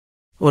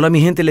Hola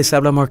mi gente, les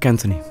habla Marc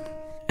Anthony,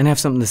 and I have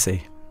something to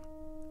say.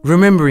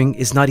 Remembering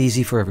is not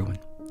easy for everyone.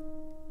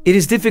 It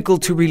is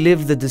difficult to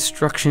relive the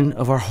destruction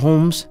of our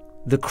homes,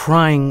 the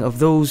crying of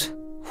those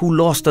who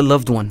lost a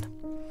loved one,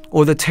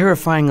 or the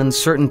terrifying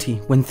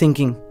uncertainty when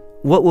thinking,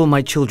 what will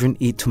my children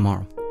eat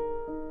tomorrow?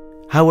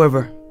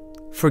 However,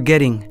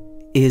 forgetting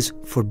is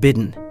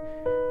forbidden.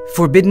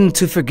 Forbidden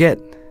to forget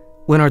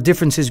when our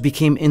differences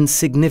became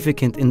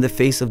insignificant in the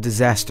face of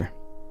disaster.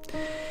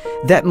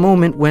 That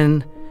moment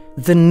when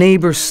the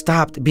neighbor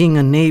stopped being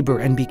a neighbor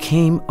and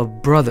became a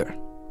brother.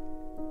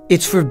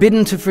 It's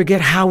forbidden to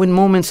forget how in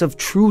moments of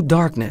true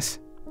darkness,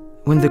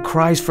 when the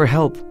cries for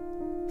help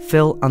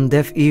fell on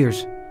deaf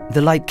ears,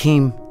 the light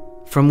came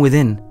from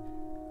within.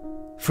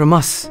 From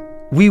us,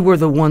 we were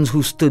the ones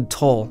who stood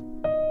tall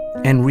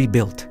and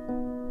rebuilt.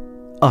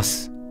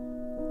 Us.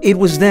 It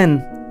was then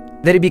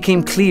that it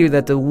became clear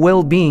that the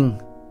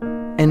well-being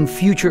and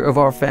future of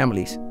our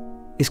families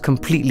is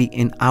completely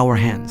in our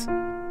hands.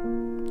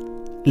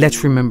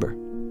 Let's remember.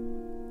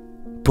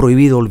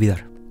 Prohibido olvidar.